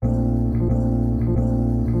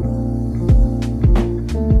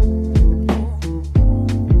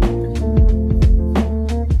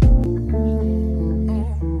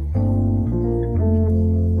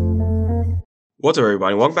What's up,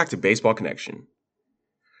 everybody? Welcome back to Baseball Connection.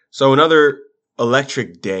 So another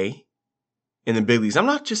electric day in the big leagues. I'm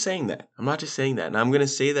not just saying that. And I'm going to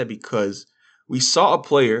say that because we saw a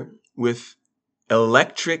player with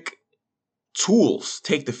electric tools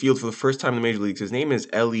take the field for the first time in the major leagues. His name is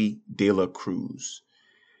Elly De La Cruz.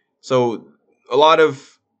 So a lot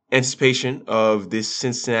of anticipation of this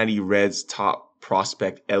Cincinnati Reds top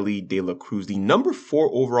prospect, Elly De La Cruz, the number 4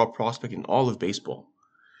 overall prospect in all of baseball.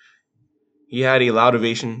 He had a loud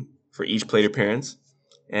ovation for each plate appearance.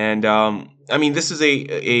 And, this is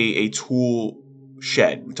a tool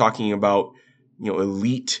shed. We're talking about,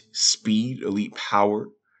 elite speed, elite power.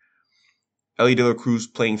 Elly De La Cruz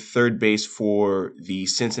playing third base for the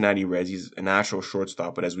Cincinnati Reds. He's a natural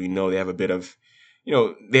shortstop, but as we know, they have a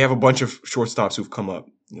bunch of shortstops who've come up.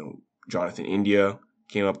 Jonathan India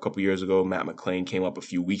came up a couple years ago. Matt McLain came up a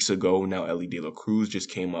few weeks ago. Now Elly De La Cruz just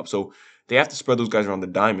came up. So they have to spread those guys around the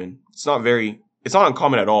diamond. It's not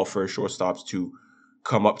uncommon at all for shortstops to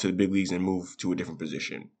come up to the big leagues and move to a different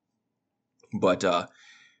position. But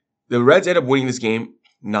the Reds end up winning this game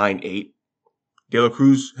 9-8. De La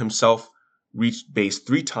Cruz himself reached base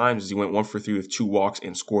 3 times as he went 1 for 3 with 2 walks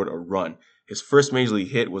and scored a run. His first major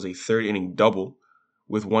league hit was a third inning double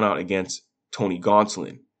with 1 out against Tony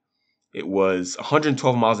Gonsolin. It was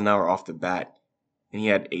 112 miles an hour off the bat, and he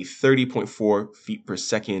had a 30.4 feet per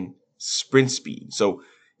second sprint speed. So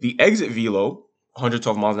the exit velo,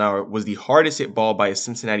 112 miles an hour, was the hardest hit ball by a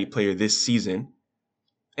Cincinnati player this season.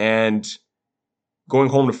 And going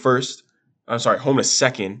home to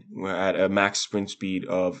second at a max sprint speed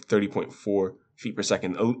of 30.4 feet per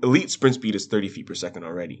second. Elite sprint speed is 30 feet per second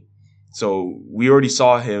already. So we already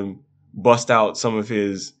saw him bust out some of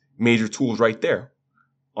his major tools right there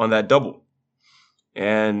on that double.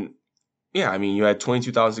 And you had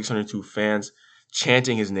 22,602 fans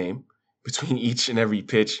chanting his name between each and every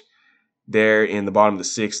pitch there in the bottom of the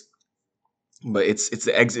 6th. But it's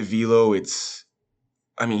the exit velo.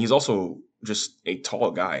 He's also just a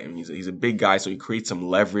tall guy. He's a big guy, so he creates some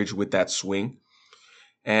leverage with that swing.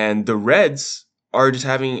 And the Reds are just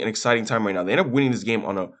having an exciting time right now. They end up winning this game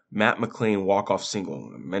on a Matt McLain walk-off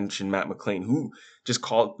single. I mentioned Matt McLain, who just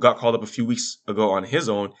got called up a few weeks ago on his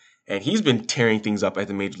own, and he's been tearing things up at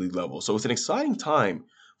the major league level. So it's an exciting time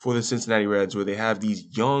for the Cincinnati Reds where they have these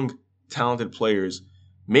young, talented players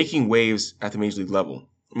making waves at the major league level.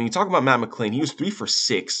 You talk about Matt McLain. He was 3 for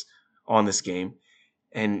 6 on this game,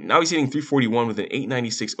 and now he's hitting 341 with an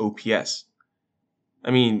 896 OPS.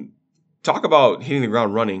 Talk about hitting the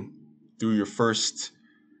ground running through your first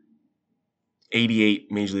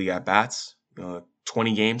 88 major league at-bats,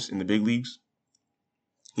 20 games in the big leagues.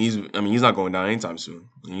 He's not going down anytime soon.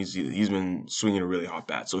 He's been swinging a really hot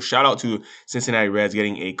bat. So shout out to Cincinnati Reds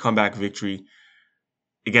getting a comeback victory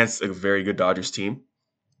against a very good Dodgers team.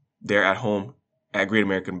 They're at home at Great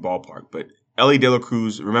American Ballpark. But Elly De La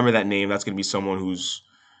Cruz, remember that name. That's going to be someone who's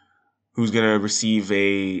going to receive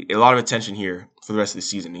a lot of attention here for the rest of the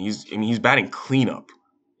season. He's batting cleanup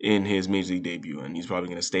in his major league debut, and he's probably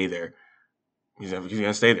going to stay there. He's going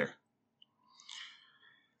to stay there.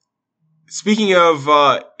 Speaking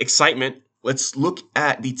of excitement, let's look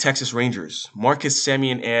at the Texas Rangers. Marcus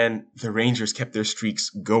Semien and the Rangers kept their streaks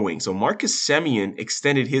going. So Marcus Semien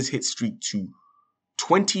extended his hit streak to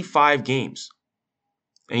 25 games.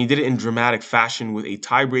 And he did it in dramatic fashion with a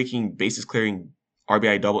tie-breaking, bases-clearing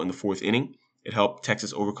RBI double in the 4th inning. It helped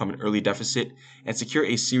Texas overcome an early deficit and secure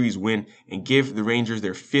a series win and give the Rangers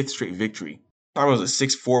their 5th straight victory. It was a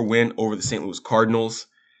 6-4 win over the St. Louis Cardinals.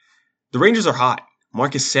 The Rangers are hot.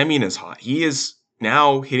 Marcus Semien is hot. He is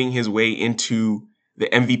now hitting his way into the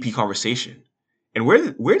MVP conversation. And where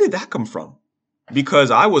did that come from? Because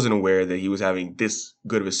I wasn't aware that he was having this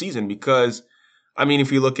good of a season because,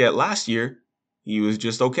 if you look at last year, he was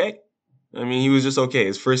just okay. He was just okay.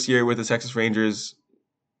 His first year with the Texas Rangers,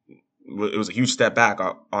 it was a huge step back,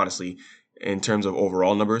 honestly, in terms of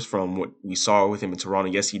overall numbers from what we saw with him in Toronto.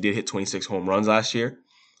 Yes, he did hit 26 home runs last year,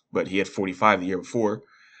 but he had 45 the year before.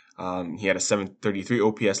 He had a 733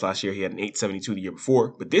 OPS last year. He had an 872 the year before.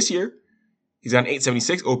 But this year, he's got an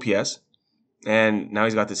 876 OPS, and now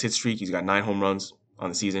he's got this hit streak. He's got 9 home runs on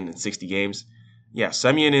the season in 60 games. Yeah,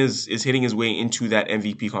 Semien is hitting his way into that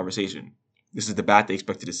MVP conversation. This is the bat they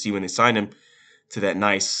expected to see when they signed him to that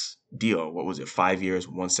nice deal. What was it, 5 years,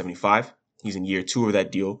 175? He's in year 2 of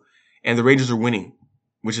that deal. And the Rangers are winning,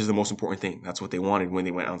 which is the most important thing. That's what they wanted when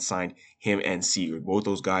they went out and signed him and Seager. Both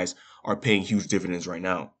those guys are paying huge dividends right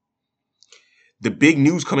now. The big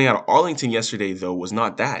news coming out of Arlington yesterday, though, was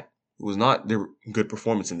not that. It was not their good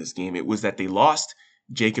performance in this game. It was that they lost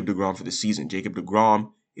Jacob deGrom for the season. Jacob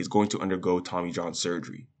deGrom is going to undergo Tommy John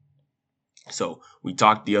surgery. So we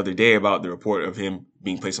talked the other day about the report of him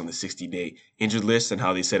being placed on the 60-day injured list and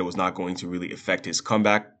how they said it was not going to really affect his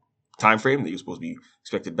comeback time frame, that he was supposed to be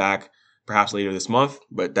expected back perhaps later this month,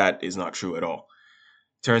 but that is not true at all.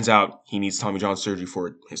 Turns out he needs Tommy John surgery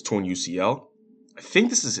for his torn UCL. I think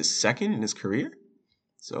this is his second in his career.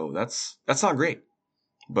 So that's not great.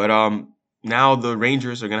 But now the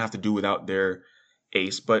Rangers are going to have to do without their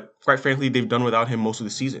ace. But quite frankly, they've done without him most of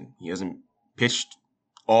the season. He hasn't pitched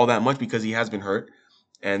all that much because he has been hurt.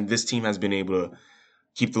 And this team has been able to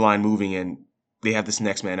keep the line moving, and they have this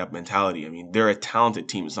next man up mentality. I mean, they're a talented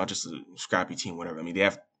team. It's not just a scrappy team, whatever. I mean, they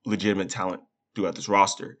have legitimate talent throughout this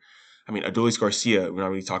roster. I mean, Adolis Garcia, we're not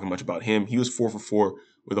really talking much about him. He was 4 for 4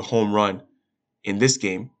 with a home run in this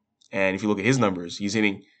game. And if you look at his numbers, he's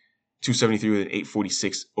hitting .273 with an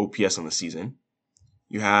 .846 OPS on the season.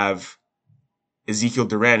 You have Ezekiel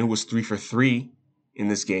Duran, who was 3 for 3 in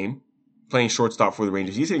this game, playing shortstop for the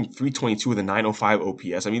Rangers. He's hitting .322 with a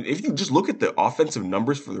 .905 OPS. I mean, if you just look at the offensive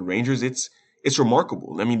numbers for the Rangers, it's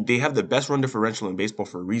remarkable. I mean, they have the best run differential in baseball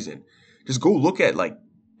for a reason. Just go look at, like,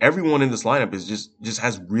 everyone in this lineup is just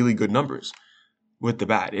has really good numbers with the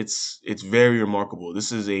bat. It's very remarkable.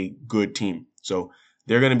 This is a good team. So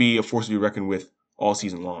they're going to be a force to be reckoned with all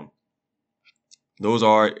season long. Those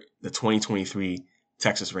are the 2023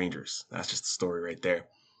 Texas Rangers. That's just the story right there.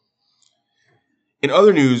 In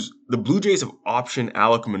other news, the Blue Jays have optioned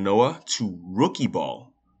Alek Manoah to rookie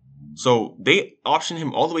ball. So they optioned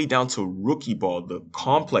him all the way down to rookie ball, the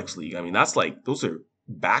complex league. I mean, that's like, those are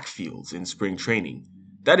backfields in spring training.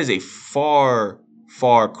 That is a far,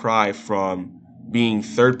 far cry from being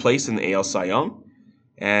third place in the AL Cy Young.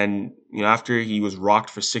 And, after he was rocked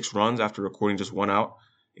for 6 runs after recording just 1 out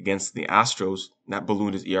against the Astros, that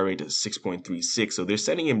ballooned his ERA to 6.36. So they're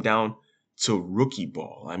sending him down to rookie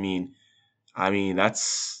ball. I mean,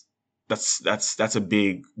 that's a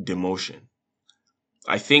big demotion.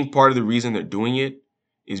 I think part of the reason they're doing it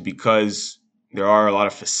is because there are a lot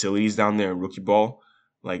of facilities down there in rookie ball.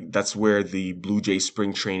 Like, that's where the Blue Jays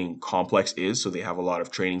spring training complex is. So they have a lot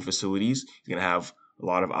of training facilities. He's going to have a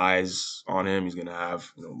lot of eyes on him. He's going to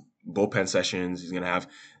have, bullpen sessions. He's going to have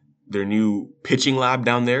their new pitching lab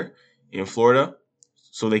down there in Florida,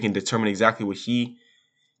 so they can determine exactly what he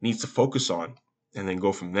needs to focus on and then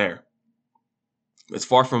go from there. It's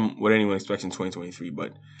far from what anyone expects in 2023,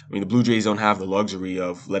 but I mean, the Blue Jays don't have the luxury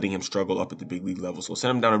of letting him struggle up at the big league level. So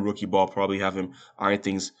send him down to rookie ball, probably have him iron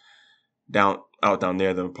things down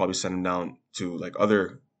there. They'll probably send him down to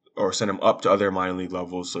send him up to other minor league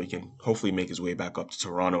levels so he can hopefully make his way back up to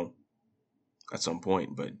Toronto at some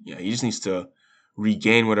point. But yeah, he just needs to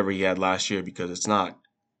regain whatever he had last year, because it's not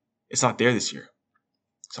there this year.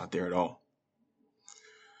 It's not there at all.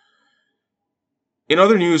 In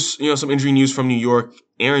other news, some injury news from New York,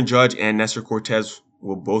 Aaron Judge and Nestor Cortez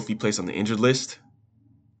will both be placed on the injured list.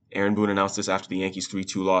 Aaron Boone announced this after the Yankees'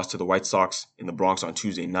 3-2 loss to the White Sox in the Bronx on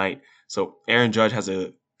Tuesday night. So Aaron Judge has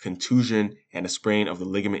a contusion and a sprain of the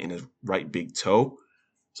ligament in his right big toe.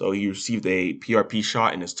 So he received a PRP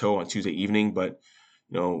shot in his toe on Tuesday evening, but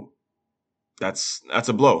that's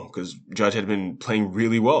a blow, because Judge had been playing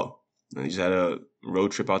really well. And he just had a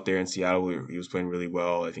road trip out there in Seattle where he was playing really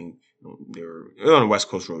well. I think they were on a West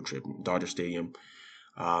Coast road trip, Dodger Stadium.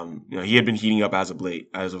 He had been heating up as of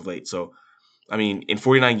late. So, I mean, in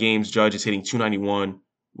 49 games, Judge is hitting .291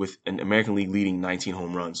 with an American League leading 19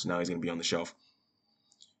 home runs. So now he's going to be on the shelf.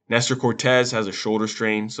 Nestor Cortez has a shoulder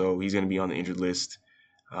strain, so he's going to be on the injured list.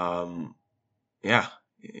 He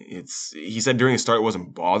said during the start it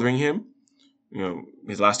wasn't bothering him,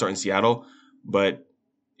 his last start in Seattle, but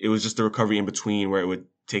it was just the recovery in between where it would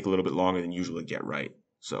take a little bit longer than usual to get right.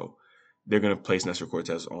 So they're going to place Nestor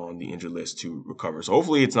Cortez on the injured list to recover. So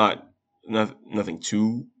hopefully it's nothing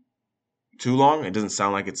too long. It doesn't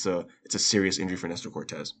sound like it's a serious injury for Nestor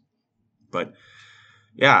Cortez. But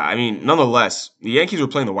yeah, I mean, nonetheless, the Yankees were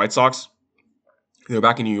playing the White Sox. They were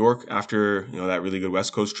back in New York after that really good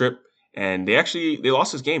West Coast trip, and they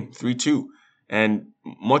lost this game 3-2. And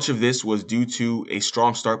much of this was due to a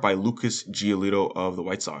strong start by Lucas Giolito of the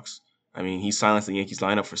White Sox. I mean, he silenced the Yankees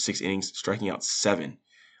lineup for 6 innings, striking out 7.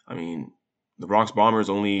 I mean, the Bronx Bombers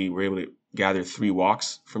only were able to gather 3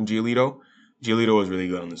 walks from Giolito. Giolito was really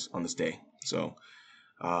good on this day. So,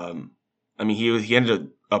 he ended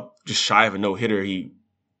up just shy of a no-hitter. He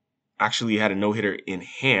actually had a no-hitter in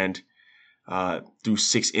hand through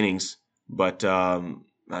 6 innings, but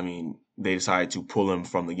they decided to pull him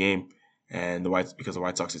from the game. And because the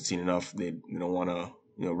White Sox had seen enough, they don't want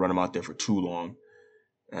to run him out there for too long.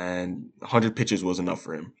 And 100 pitches was enough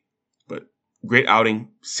for him. But great outing,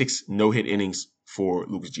 6 no-hit innings for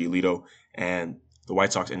Lucas Giolito, and the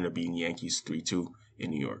White Sox ended up beating the Yankees 3-2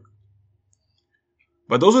 in New York.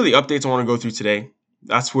 But those are the updates I want to go through today.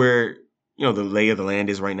 That's where, the lay of the land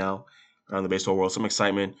is right now around the baseball world. Some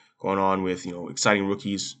excitement going on with, exciting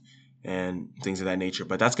rookies and things of that nature.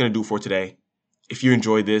 But that's going to do it for today. If you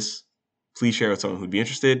enjoyed this, please share with someone who'd be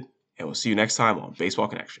interested, and we'll see you next time on Baseball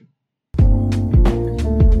Connection.